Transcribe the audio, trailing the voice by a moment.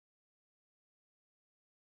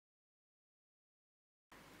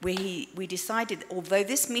we decided, although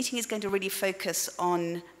this meeting is going to really focus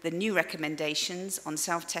on the new recommendations on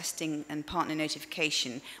self-testing and partner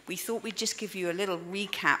notification, we thought we'd just give you a little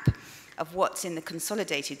recap of what's in the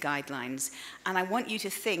consolidated guidelines. And I want you to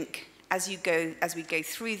think, as we go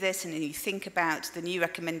through this and you think about the new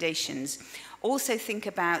recommendations, also think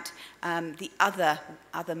about the other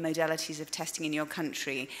modalities of testing in your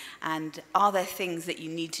country, and are there things that you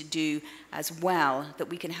need to do as well that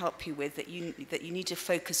we can help you with, that you need to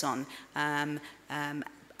focus on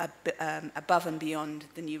above and beyond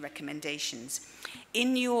the new recommendations.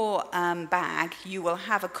 In your bag, you will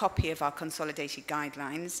have a copy of our consolidated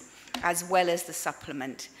guidelines, as well as the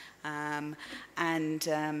supplement, as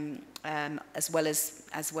well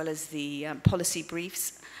as the policy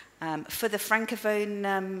briefs. For the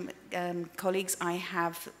Francophone colleagues, I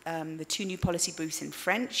have the 2 new policy briefs in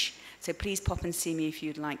French, so please pop and see me if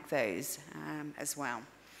you'd like those as well.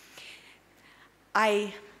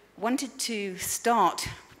 I wanted to start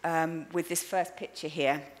with this first picture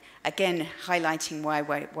here, again highlighting why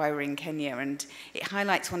we're in Kenya, and it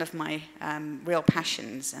highlights one of my real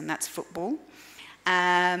passions, and that's football.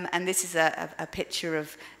 And this is a picture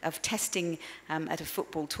of testing at a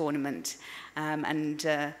football tournament, and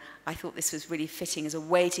I thought this was really fitting as a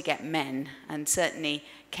way to get men, and certainly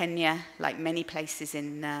Kenya, like many places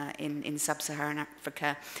in sub-Saharan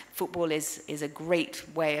Africa, football is a great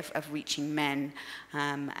way of reaching men,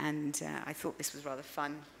 and I thought this was rather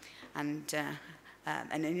fun and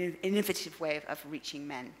an innovative way of reaching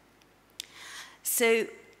men. So,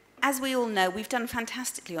 as we all know, we've done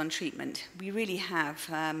fantastically on treatment. We really have.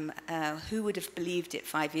 Who would have believed it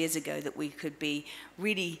 5 years ago that we could be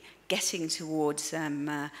really getting towards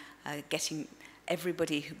getting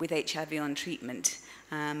everybody with HIV on treatment?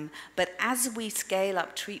 But as we scale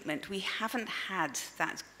up treatment, we haven't had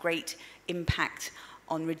that great impact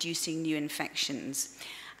on reducing new infections.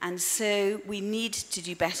 And so we need to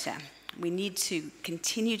do better. We need to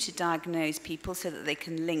continue to diagnose people so that they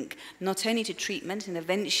can link not only to treatment, and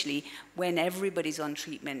eventually, when everybody's on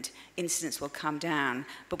treatment, incidence will come down,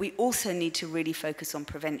 but we also need to really focus on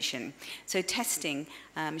prevention. So testing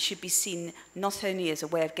should be seen not only as a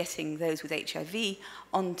way of getting those with HIV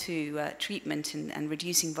onto treatment and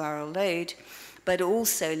reducing viral load, but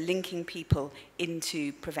also linking people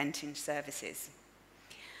into prevention services.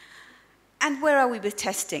 And where are we with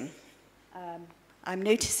testing? I'm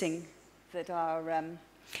noticing that our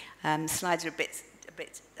slides are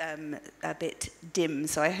a bit dim,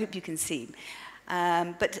 so I hope you can see.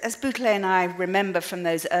 But as Baggaley and I remember from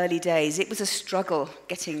those early days, it was a struggle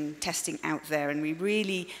getting testing out there, and we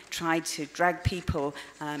really tried to drag people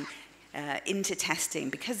into testing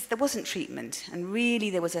because there wasn't treatment, and really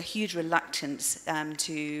there was a huge reluctance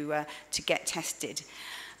to get tested.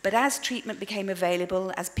 But as treatment became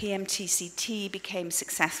available, as PMTCT became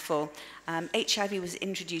successful, HIV was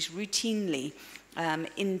introduced routinely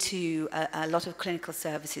into a lot of clinical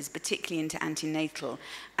services, particularly into antenatal.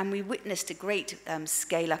 And we witnessed a great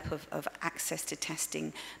scale-up of access to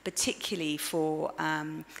testing, particularly for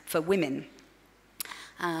women.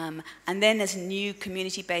 And then as new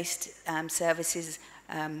community-based services,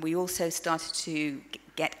 we also started to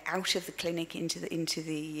get out of the clinic into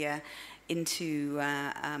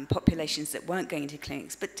populations that weren't going to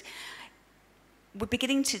clinics. But we're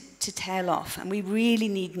beginning to tail off, and we really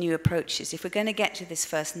need new approaches. If we're going to get to this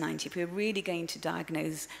first 90, if we're really going to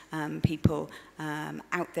diagnose people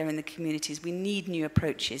out there in the communities, we need new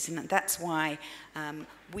approaches, and that's why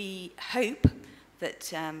we hope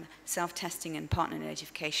that self-testing and partner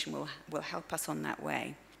notification will help us on that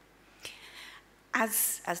way.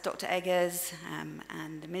 As Dr. Eggers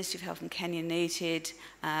and the Ministry of Health in Kenya noted,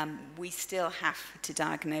 we still have to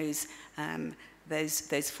diagnose those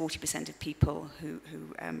 40% of people who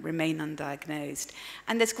remain undiagnosed.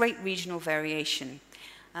 And there's great regional variation.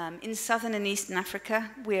 In Southern and Eastern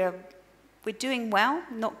Africa, we're doing well,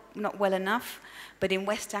 not well enough, but in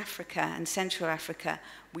West Africa and Central Africa,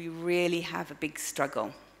 we really have a big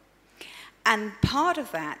struggle. And part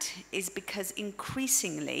of that is because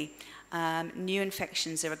increasingly, new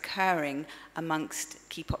infections are occurring amongst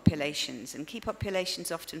key populations, and key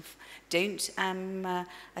populations often don't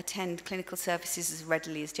attend clinical services as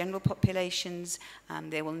readily as general populations.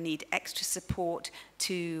 They will need extra support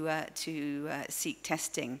to seek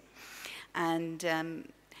testing, and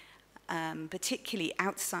particularly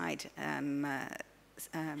outside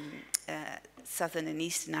Southern and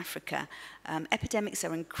Eastern Africa, epidemics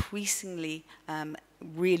are increasingly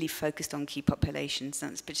really focused on key populations.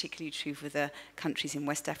 That's particularly true for the countries in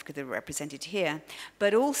West Africa that are represented here,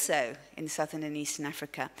 but also in Southern and Eastern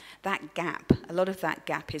Africa. That gap, a lot of that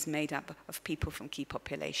gap is made up of people from key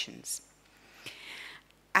populations.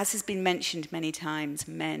 as has been mentioned many times,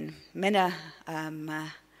 men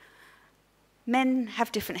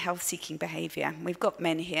have different health-seeking behaviour. We've got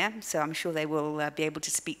men here, so I'm sure they will be able to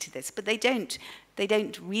speak to this. But they don't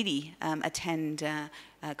really attend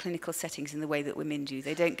clinical settings in the way that women do.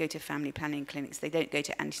 They don't go to family planning clinics. They don't go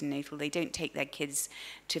to antenatal. They don't take their kids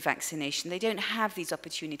to vaccination. They don't have these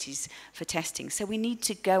opportunities for testing. So we need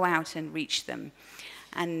to go out and reach them.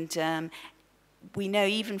 And we know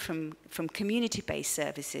even from community-based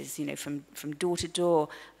services, you know, from door-to-door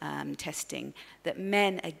testing, that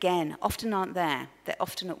men, again, often aren't there. They're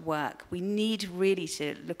often at work. We need really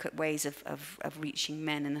to look at ways of reaching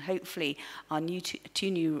men, and hopefully our two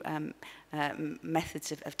new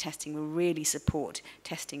methods of testing will really support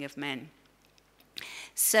testing of men.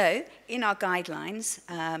 So, in our guidelines,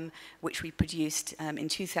 which we produced in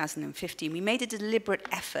 2015, we made a deliberate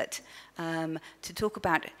effort to talk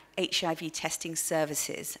about HIV testing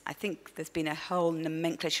services. I think there's been a whole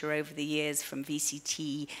nomenclature over the years, from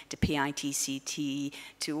VCT to PITCT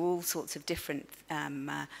to all sorts of different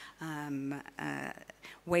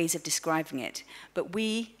ways of describing it. But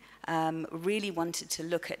we really wanted to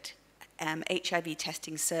look at HIV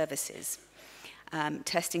testing services.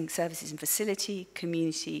 Testing services in facility,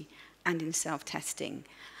 community, and in self-testing.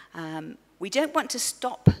 We don't want to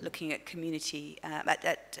stop looking at community,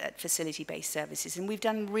 at facility-based services, and we've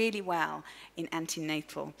done really well in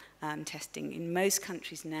antenatal testing. In most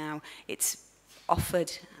countries now, it's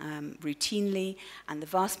offered routinely, and the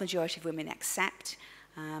vast majority of women accept.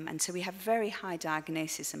 And so we have very high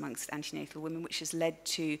diagnosis amongst antenatal women, which has led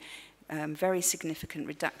to very significant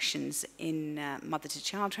reductions in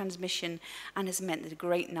mother-to-child transmission, and has meant that a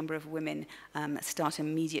great number of women start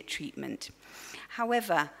immediate treatment.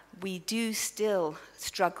 However, we do still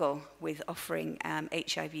struggle with offering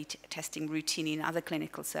HIV testing routinely in other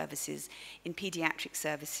clinical services, in pediatric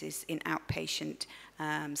services, in outpatient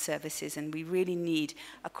services, and we really need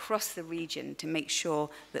across the region to make sure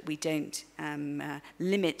that we don't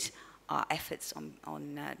limit our efforts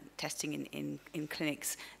on testing in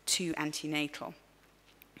clinics to antenatal.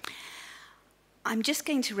 I'm just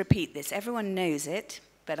going to repeat this. Everyone knows it,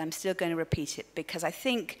 but I'm still going to repeat it, because I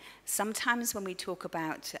think sometimes when we talk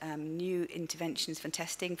about new interventions for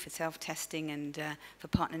testing, for self-testing and for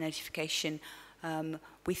partner notification,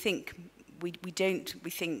 we think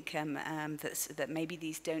that maybe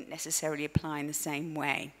these don't necessarily apply in the same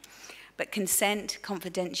way. But consent,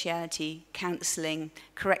 confidentiality, counselling,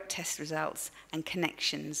 correct test results, and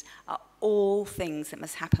connections are all things that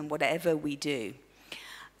must happen whatever we do.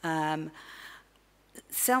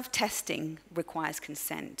 Self-testing requires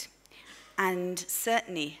consent. And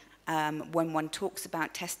certainly, when one talks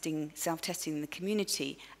about self-testing in the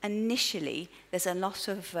community, initially there's a lot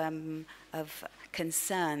of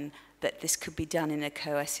concern that this could be done in a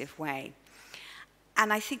coercive way.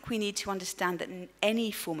 And I think we need to understand that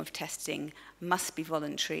any form of testing must be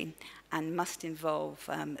voluntary and must involve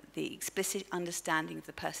the explicit understanding of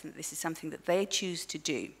the person that this is something that they choose to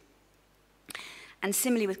do. And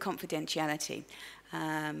similarly with confidentiality,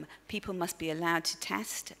 people must be allowed to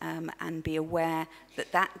test and be aware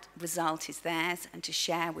that that result is theirs and to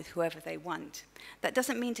share with whoever they want. That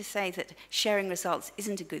doesn't mean to say that sharing results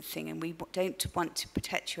isn't a good thing, and we don't want to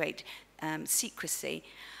perpetuate secrecy.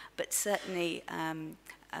 But certainly,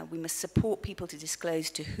 we must support people to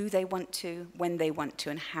disclose to who they want to, when they want to,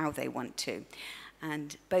 and how they want to.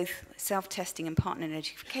 And both self-testing and partner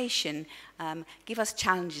notification give us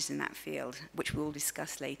challenges in that field, which we'll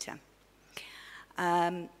discuss later.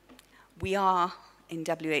 We are, in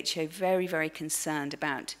WHO, very, very concerned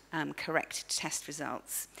about correct test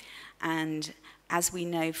results. And as we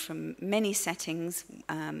know from many settings,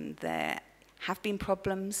 there have been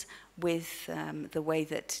problems with the way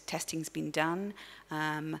that testing's been done,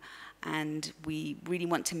 and we really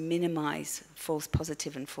want to minimize false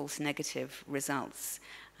positive and false negative results.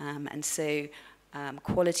 And so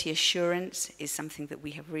quality assurance is something that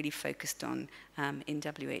we have really focused on in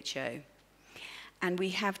WHO. And we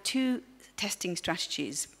have two testing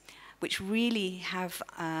strategies which really have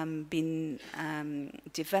been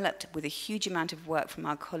developed with a huge amount of work from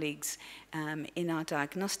our colleagues in our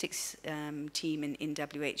diagnostics team in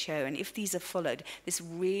WHO. And if these are followed, this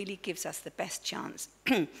really gives us the best chance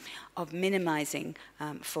of minimizing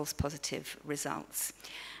false positive results.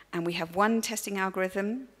 And we have one testing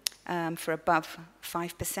algorithm for above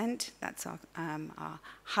 5%, that's our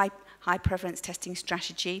high prevalence testing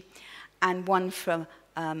strategy, and one for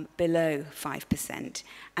below 5%.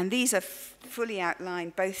 And these are fully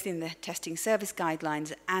outlined both in the testing service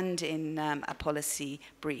guidelines and in a policy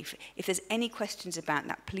brief. If there's any questions about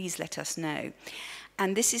that, please let us know.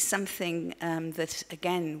 And this is something that,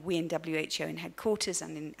 again, we in WHO in headquarters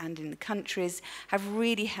and in the countries have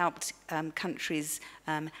really helped countries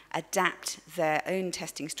adapt their own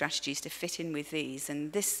testing strategies to fit in with these.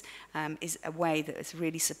 And this is a way that has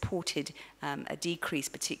really supported a decrease,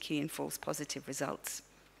 particularly in false positive results.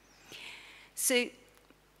 So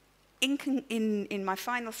in my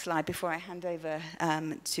final slide, before I hand over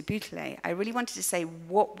to Baggaley, I really wanted to say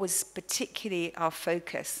what was particularly our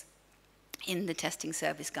focus in the testing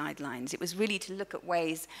service guidelines. It was really to look at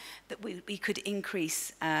ways that we could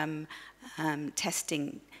increase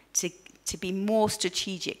testing to be more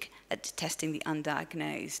strategic at testing the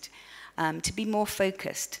undiagnosed, to be more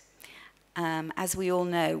focused. As we all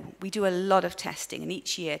know, we do a lot of testing, and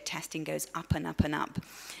each year testing goes up and up and up.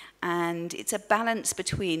 And it's a balance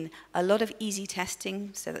between a lot of easy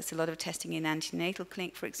testing, so that's a lot of testing in antenatal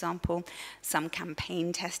clinic, for example, some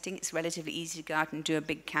campaign testing. It's relatively easy to go out and do a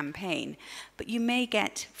big campaign. But you may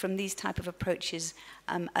get, from these type of approaches,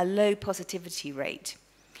 a low positivity rate.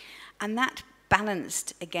 And that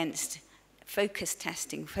balanced against focused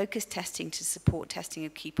testing to support testing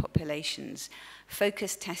of key populations,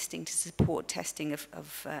 focused testing to support testing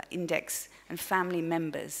of index and family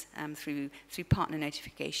members through partner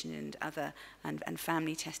notification and other and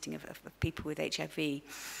family testing of people with HIV.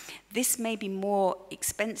 This may be more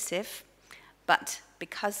expensive, but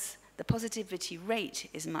because the positivity rate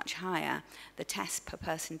is much higher, the tests per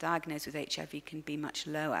person diagnosed with HIV can be much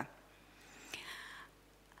lower.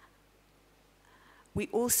 We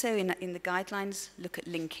also, in the guidelines, look at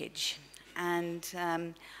linkage.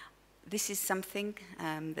 And this is something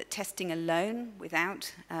that testing alone, without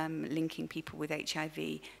linking people with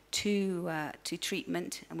HIV to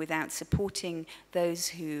treatment, and without supporting those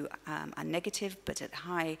who are negative but at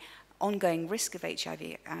high ongoing risk of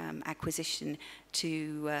HIV acquisition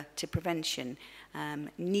to prevention,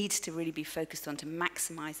 needs to really be focused on to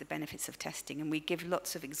maximize the benefits of testing. And we give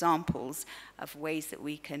lots of examples of ways that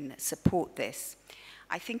we can support this.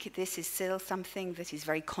 I think this is still something that is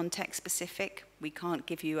very context specific. We can't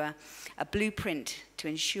give you a blueprint to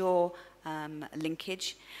ensure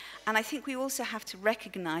linkage. And I think we also have to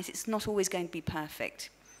recognize it's not always going to be perfect.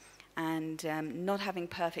 And not having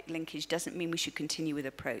perfect linkage doesn't mean we should continue with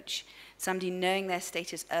approach. Somebody knowing their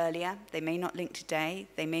status earlier, they may not link today,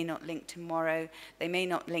 they may not link tomorrow, they may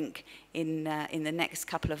not link in the next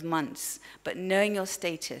couple of months, but knowing your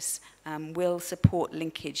status will support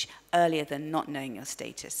linkage earlier than not knowing your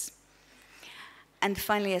status. And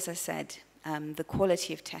finally, as I said, the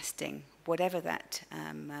quality of testing, whatever that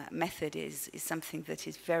method is something that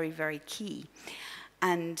is very, very key.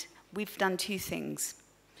 And we've done two things.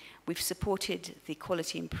 We've supported the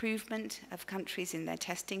quality improvement of countries in their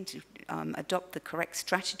testing to adopt the correct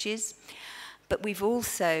strategies, but we've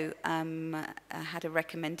also had a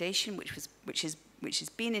recommendation which has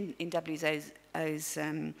been in WHO's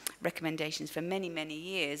recommendations for many, many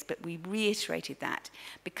years, but we reiterated that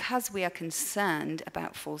because we are concerned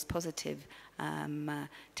about false positive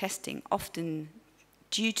testing, often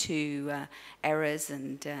due to errors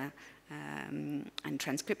and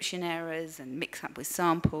transcription errors and mix-up with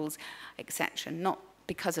samples, etc., not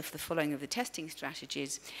because of the following of the testing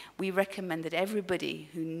strategies. We recommend that everybody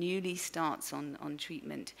who newly starts on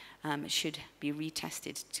treatment should be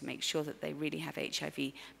retested to make sure that they really have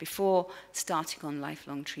HIV before starting on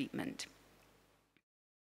lifelong treatment.